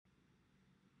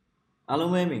အား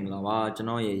လုံးပဲမင်္ဂလာပါကျွန်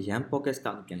တော်ရဲ့ Yan Podcast က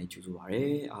နေပြန်လည်ကြိုဆိုပါရစေ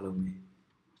အားလုံးပဲ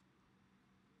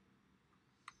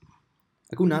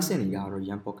အခုနားဆင်နေကြတော့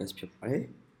Yan Podcast ဖြစ်ပါတယ်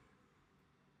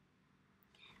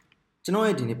ကျွန်တော်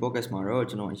ရဲ့ဒီနေ့ podcast မှာတော့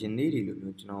ကျွန်တော်အရင်နေ့တွေလို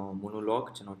မျိုးကျွန်တော် monologue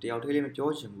ကျွန်တော်တယောက်တည်းလေးမပြော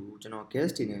ချင်ဘူးကျွန်တော်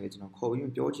guest တွေနဲ့လည်းကျွန်တော်ခေါ်ပြီးမ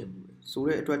ပြောချင်ဘူးဆို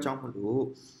တဲ့အတွက်ကြောင့်မလို့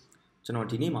ကျွန်တော်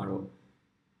ဒီနေ့မှာတော့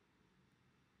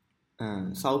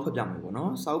စာအုပ်ဖတ်ပြမယ်ပေါ့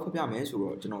နော်စာအုပ်ဖတ်ပြမယ်ဆို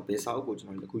တော့ကျွန်တော်ဘယ်စာအုပ်ကိုကျွန်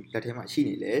တော်အခုလက်ထဲမှာရှိ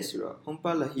နေလဲဆိုတော့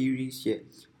Humphrey Lahiri's ရဲ့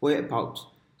Whereabouts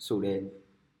ဆိုတဲ့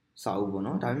စာအုပ်ပေါ့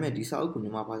နော်ဒါပေမဲ့ဒီစာအုပ်ကိုမြ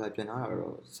န်မာဘာသာပြန်ထားတာ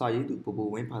တော့စာရေးသူပို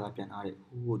ဝင်းဘာသာပြန်ထားတဲ့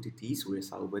ဟိုတီဆိုတဲ့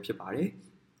စာအုပ်ပဲဖြစ်ပါတယ်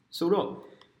ဆိုတော့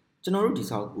ကျွန်တော်တို့ဒီ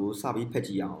စာအုပ်ကိုစာပြီးဖတ်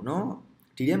ကြည့်ရအောင်နော်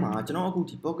ဒီထဲမှာကျွန်တော်အခု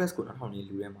ဒီ podcast ကို2000နေ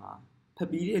လူထဲမှာဖတ်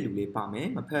ပြီးတဲ့လူလေးပါမယ်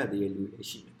မဖတ်သေးတဲ့လူလေး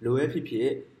ရှိမယ်ဘယ်လိုပဲဖြစ်ဖြစ်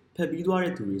ဖတ်ပြီးသွား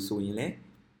တဲ့သူတွေဆိုရင်လည်း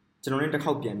ကျွန်တော်နဲ့တစ်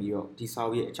ခေါက်ပြန်ပြီးတော့ဒီစာ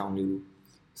အုပ်ရဲ့အကြောင်းလေးကို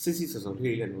စစ်စော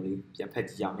လေးလေးပြန်ဖတ်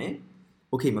ကြည့်ရမယ်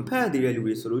โอเคမဖတ်သေးတဲ့လူ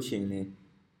တွေဆိုလို့ရှိရင်လည်း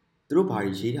သူတို့ဘာ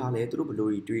တွေရေးထားလဲသူတို့ဘယ်လို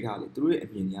တွေးထားလဲသူတို့ရဲ့အ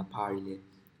မြင်တွေကဘာတွေလဲ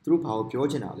သူတို့ဘာကိုပြော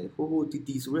ချင်တာလဲဟို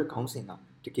တီဆိုတဲ့ခေါင်းစဉ်က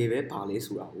တကယ်ပဲဘာလဲ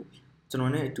ဆိုတာကိုကျွန်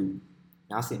တော်နဲ့အတူ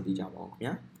နားဆင်ပြီးကြပါဦးခင်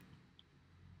ဗျာ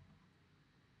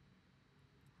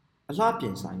အလှပြ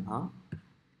င်ဆိုင်မှာ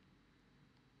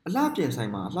အလှပြ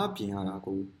င်ရတာ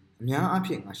ကိုအများအား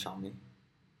ဖြင့်ငါရှောင်တယ်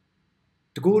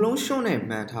တကူလုံးရှွန့်နဲ့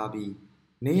မှန်ထားပြီး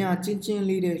နေရာချင်း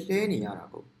လေးတဲ့လှဲနေရတာ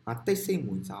ကိုငါတိတ်ဆိတ်ဝ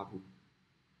င်စားဘူး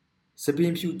စပ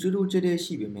င်ဖြူကျူးကျဲ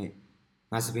ရှိပေမဲ့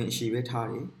ငါစပင်အရှိပဲထား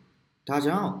တယ်ဒါ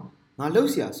ကြောင့်ငါလှုပ်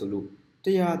เสียဆိုလို့တ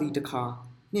ရားဒီတစ်ခါ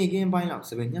နှိမ့်ကင်းပိုင်းလောက်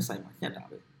စပင်ညှက်ဆိုင်မှာညှက်တာ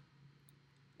ပဲ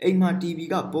အိမ်မှာ TV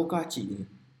ကဘောကကြည့်ရင်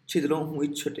ခြေသလုံး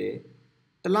မှွေးချွတ်တယ်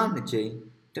တလနှစ်ကြိမ်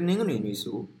တနင်္ဂနွေနေ့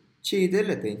ဆိုခြေသေး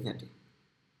လက်သေးညှက်တယ်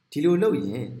ဒီလိုလုပ်ရ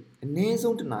င်အနည်း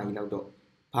ဆုံးတစ်နာရီလောက်တော့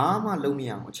ဘာမှလုပ်မ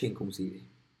ရအောင်အချိန်ကုန်စီတယ်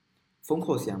ဖုန်း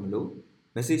ခေါ်စရာမလို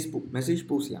message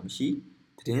post စရာမရှိ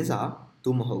သတင်းစာ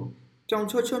သို့မဟုတ်ကြောင်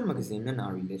ချွတ်မဂဇင်းမျက်နှာ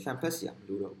တွေလည်းလှန်ဖက်စရာမ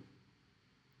လိုတော့ဘူး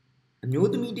အမျိုး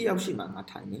သမီးတစ်ယောက်ရှိမှငါ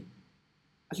ထိုင်နေ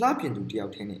အလှပြင်သူတစ်ယော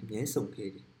က်ထဲနဲ့အမြဲဆုံခဲ့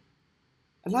တယ်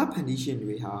အလှဖန်တီးရှင်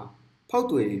တွေဟာဖောက်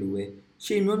သွယ်တွေလိုပဲ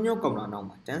ရှေမျောကောင်လာနောက်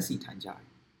မှာတန်းစီထိုင်ကြတယ်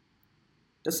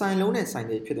တဆိုင်လုံးနဲ့ဆိုင်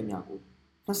တဲ့ဖြစ်သည်များကို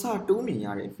နှစ်ဆတိုးမြင်ရ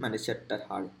တဲ့မှန်တစ်ချက်တက်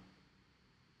ထားတယ်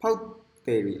ဖောက်တ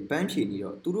ယ်တွေအပန်းဖြေနေ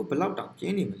တော့သူတို့ဘလောက်တောင်ပြ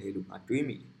င်းနေမလဲလို့ငါတွေး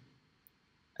မိတယ်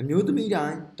အမျိုးသမီးတို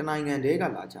င်းတနိုင်ငံတည်းက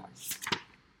လာကြတယ်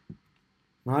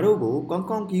ငါတို့ကိုကောင်း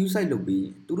ကောင်းကယူဆိုင်လုပ်ပြီး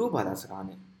သူတို့ဘာသာစကား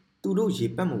နဲ့သူတို့ရေ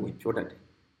ပတ်မဝင်ပြောတတ်တယ်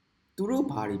သူတို့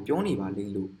ဘာတွေပြောနေပါလိ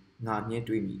မ့်လို့ငါမြဲ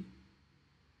တွေးမိတယ်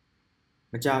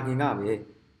မကြခင်ကပဲ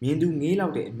မြင်သူငေးလော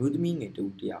က်တဲ့အမျိုးသမီးငယ်တူ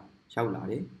တယောက်ရောက်လာ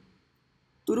တယ်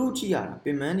သူတို့ကြည့်ရတာပ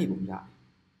င်ပန်းနေပုံရတယ်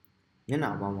မျက်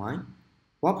နှာဝမ်းဝိုင်း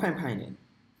ဝါဖိုင်နဲ့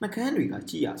နှကန်းတွေက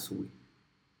ကြည့်ရဆူတယ်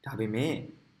ဒါပေမဲ့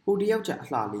ဟိုတယောက်ကြအ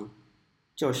လှလေး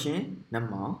ကြော်ရှင်နတ်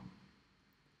မောင်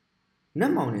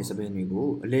နဲ့စပင်းတွေကို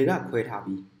အလေကခွဲထား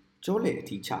ပြီးကြောလေအ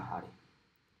ထီချထားတယ်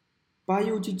ပါ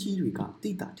ယိုကြီးတွေကတိ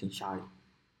တာထင်ရှားတယ်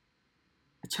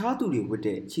အခြားသူတွေဝတ်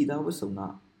တဲ့ခြေသားဝတ်စုံက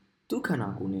သူ့ခန္ဓာ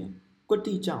ကိုယ်နဲ့ကွက်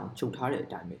တိကြောင်ချုပ်ထားတဲ့အ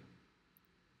တိုင်းပဲ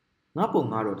ငါပုံ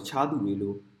ကတော့တခြားသူတွေ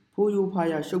လိုဖိုးယိုဖာ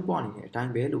ယာရှုပ်ပွားနေတဲ့အတို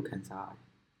င်းပဲလို့ခံစားရတယ်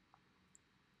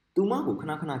သူမကိုခ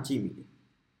ဏကြည့်မိတယ်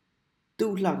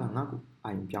သူ့အလှကငါ့ကိုအာ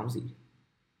ရုံပြောင်းစီတယ်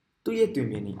သူ့ရဲ့တွင်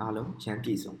မြင်နေအားလုံးရမ်းပြ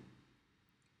ည့်စုံ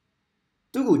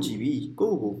သူ့ကိုကြည့်ပြီး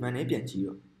ကိုမှန်နေပြန်ကြည့်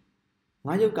တော့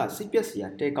ငါရုပ်ကစိတ်ပြက်စရာ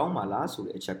တဲကောင်းပါလားဆို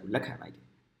တဲ့အချက်ကိုလက်ခံလိုက်တယ်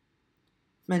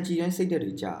မှန်ကြည့်တိုင်းစိတ်သက်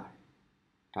တွေကြား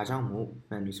တယ်ဒါကြောင့်မို့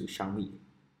မှန်ပြီဆိုရှောင်မိတယ်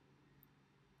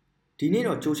ဒီနေ့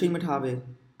တော့ကြိုချိန်မထားပဲ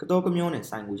ကတော့ကမျောနဲ့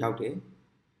ဆိုင်ကိုရောက်တယ်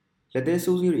လက်သေး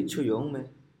ဆိုးစည်းတွေချွတ်ယုံပဲ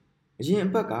အရင်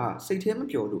အပတ်ကစိတ်ထဲမ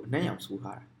ပျော်လို့အနှံ့ရောင်ဆိုး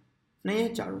ထားတာနှစ်ရ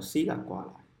က်ကြာတော့ဆေးကကွာ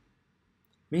လာတယ်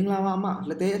မင်္ဂလာပါမ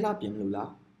လက်သေးအလှပြင်မလို့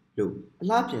လားလို့အ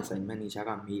လှပြင်ဆိုင်မန်နေဂျာက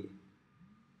မေးတယ်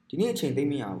ဒီနေ့အချိန်သိ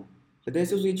မ့်မရဘူးလက်သေး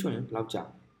ဆိုးစည်းချွတ်ရင်ဘယ်လောက်ကြာ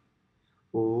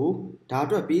ဟိုဒါအ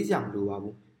တွက်ပေးစရာမလိုပါ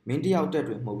ဘူးမင်းတယောက်တက်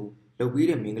တွင်မဟုတ်ဘူးလုပ်ပြီး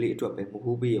တဲ့မင်းကလေးအတွက်ပဲမ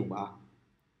ဟုတ်ပေးရုံပါ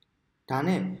ဒါ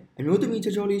နဲ့အမျိုးသမီး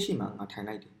ချောလေးရှိမှငါထိုင်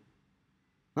လိုက်တယ်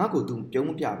ငါ့ကိုသူပြုံး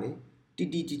မပြပဲ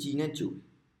တီကြီးနဲ့ကြူ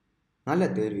ငါလ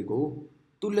က်သေးတွေကို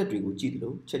သူ့လက်တွေကိုကြည့်တယ်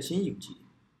လို့ချက်ချင်းယူကြည့်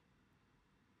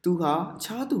သူဟာအ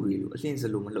ခြားသူတွေလိုအလင်းစ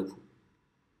လိုမလုပ်ဘူး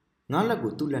ငါလက်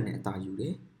ကိုသူ့လက်နဲ့အသာယူတ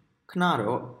ယ်ခဏ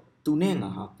တော့သူနဲ့ငါ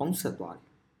ဟာပေါင်းဆက်သွားတယ်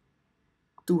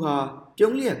သူဟာ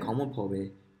ပြုံးလျက်ခေါင်းမဖော်ပဲ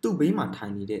သူ့ဘေးမှာထို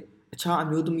င်နေတဲ့အခြားအ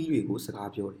မျိုးသမီးတွေကိုစ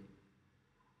ကားပြောတယ်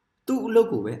သူ့အလုပ်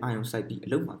ကိုပဲအာရုံစိုက်ပြီးအ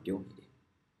လုပ်မှာပြောနေတယ်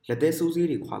လက်သေးဆိုးစည်း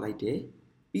တွေခွာလိုက်တယ်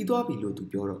ပြီးသွားပြီလို့သူ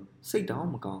ပြောတော့စိတ်တောင်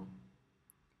မကောင်း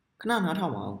ခဏနားထော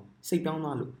င်အောင်စိတ်ပြောင်း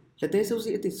သွားလို့လက်သေးဆိုးစ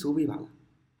ည်းအစ်စ်ဆိုးပေးပါလား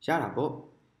ရတာပေါ့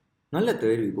ငါလက်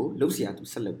သေးတွေကိုလှုပ်เสียသူ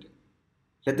ဆက်လုပ်တယ်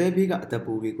လက်သေးဘေးကအသက်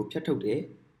ပူတွေကိုဖြတ်ထုတ်တယ်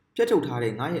ဖြတ်ထုတ်ထား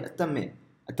တဲ့ငါရဲ့အသက်မဲ့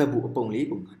အသက်ပူအပုံလေး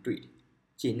ကိုငါတွေ့တယ်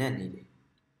ကျေနပ်နေတယ်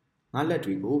ငါလက်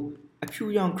တွေကိုအဖြူ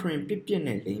ရောင်ခရင်ပြစ်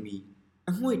နဲ့လိမ့်ပြီး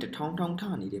အငွေ့တထောင်းထ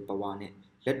နေတဲ့ပဝါနဲ့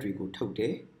လက်တွေကိုထုတ်တ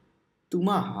ယ် သူမ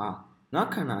ဟာငါ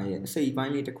ခန္ဓာရဲ့အစိတ်အပို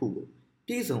င်းလေးတစ်ခုကို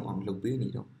ပြည့်စုံအောင်လုပ်ပေးနေ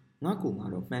တော့ငါကိုငါ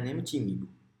တော့မှန်တယ်မကြည့်မိ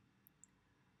ဘူး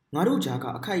ငါတို့ဂျာက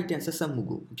အခိုက်အတန့်ဆက်ဆက်မှု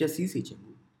ကိုပျက်စီးစေခြင်း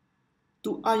ဘူး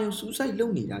သူအာယုံစူးစိုက်လု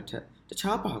ပ်နေတာထက်တ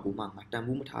ခြားဘာကိုမှငါတန်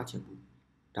ဖိုးမထားခြင်းဘူး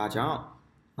ဒါကြောင့်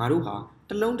ငါတို့ဟာ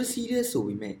တလုံးတစ်စီးတည်းဆို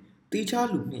ပေမဲ့တေးချ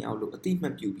လူနှစ်ယောက်လို့အတိမ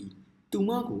တ်ပြုပြီးသူမ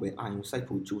ကိုပဲအာယုံစိုက်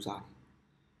ဖို့ကြိုးစားတယ်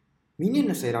မိနစ်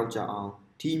20လောက်ကြာအောင်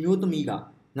ဒီမျိုးသမီးက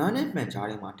ငါနဲ့မှန်ကြား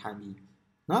ထဲမှာထိုင်ပြီး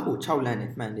ငါ့ကို6လန့်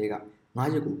နဲ့မှန်တဲ့ကငါ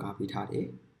ရက်ကိုကားပေးထားတယ်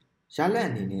ရလက်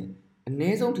အနေနဲ့အန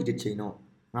ည်းဆုံးဒီတစ်ချိန်တော့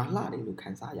ငါလှတယ်လို့ခံ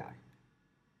စားရတယ်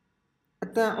အ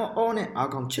တန်အောနဲ့အား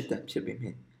ကောင်းချစ်တဲ့ဖြစ်ပေ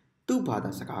မဲ့သူ့ဘာ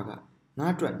သာစကားကငါ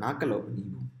အတွက်နားကလော်မနေ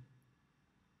ဘူး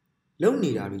လုံ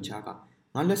နေတာတွေချားက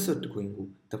ငါလက်စွပ်တခွင်ကို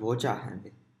သဘောကျဟန်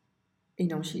ပဲအိမ်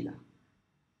တော်ရှိလား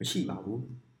မရှိပါဘူး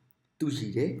သူရှိ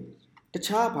တယ်တ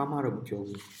ခြားဘာမှတော့မပြော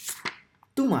ဘူး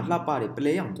သူ့မှာလှပတဲ့ပ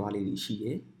လဲရောင်သွားလေးတွေရှိတ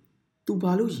ယ်သူ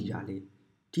ဘာလို့ရည်တာလဲ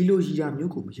ဒီလိုရည်တာ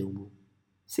မျိုးကိုမယုံဘူး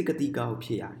စိတ်ကတိကောက်ဖြ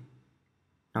စ်ရတယ်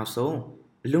နောက်ဆုံး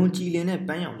အလွန်ကြည်လင်တဲ့ပ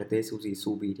န်းရောင်လက်သေးဆိုစီ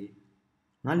ဆိုပေးတယ်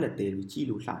ငါလက်သေးတွေကြည့်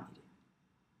လို့လှနေတယ်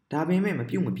ဒါပေမဲ့မ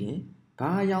ပြုတ်မပြင်း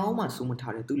ဘာရောင်မှစိုးမ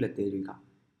ထားတဲ့သူ့လက်သေးတွေက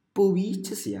ပိုပြီးချ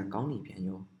စ်စရာကောင်းနေပြန်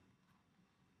ရော